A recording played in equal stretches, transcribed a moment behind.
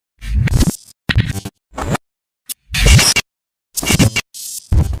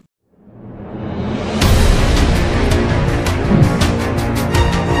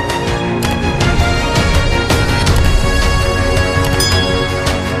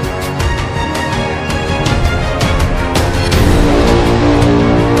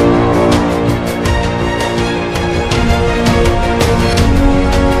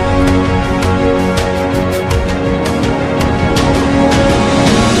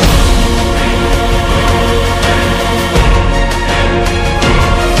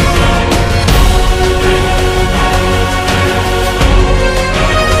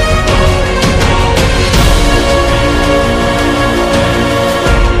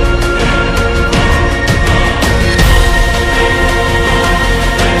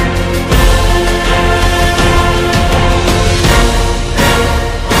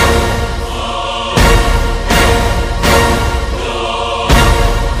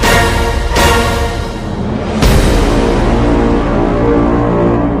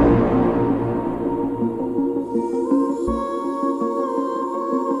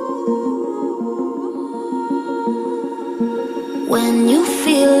when you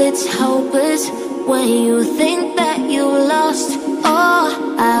feel it's hopeless, when you think that you lost.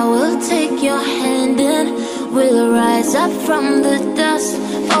 Oh, I will take your hand and we'll rise up from the dust.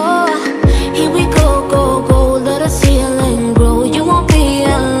 Oh, here we go, go, go, let us heal and grow. You won't be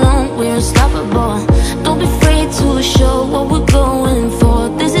alone, we're unstoppable. Don't be afraid to show what we're going for.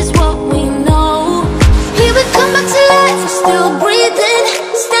 This is what we know. Here we come back to life, we're still breathing.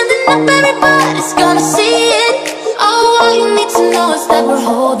 Standing up, everybody's gonna see it. Oh, all you need to know is that we're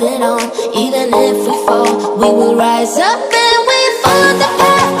holding on. Even if we fall, we will rise up and we follow the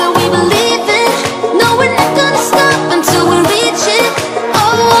path that we believe in. No, we're not gonna stop until we reach it.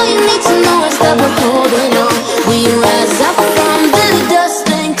 Oh, all you need to know is that we're holding on. We rise up from the dust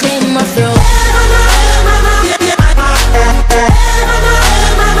and clean my throat.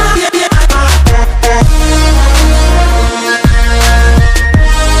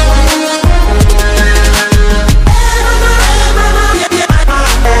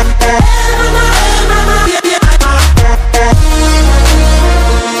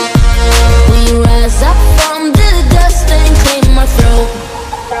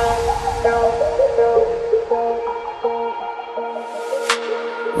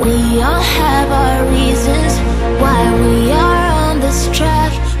 We all have our reasons why we are on this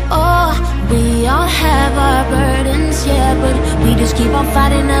track. Oh, we all have our burdens, yeah, but we just keep on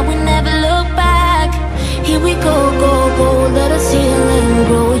fighting and we never look back. Here we go, go, go, let us heal and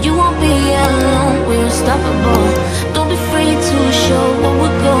grow. You won't be alone, we're unstoppable. Don't be afraid to show what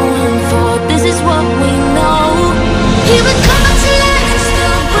we're going for. This is what we know. Here we come back to life, we're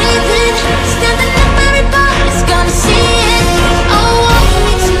still breathing. Standing up, everybody's gonna see it. Oh, all you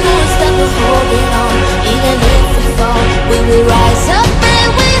need to know is that we're holding on. Even if we fall, we will rise up and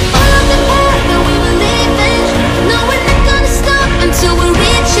we follow the path that we believe in. No, we're not gonna stop until we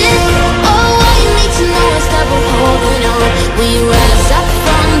reach it. Oh, all you need to know is that we're holding on. We rise up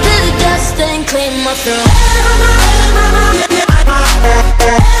from the dust and claim our throne.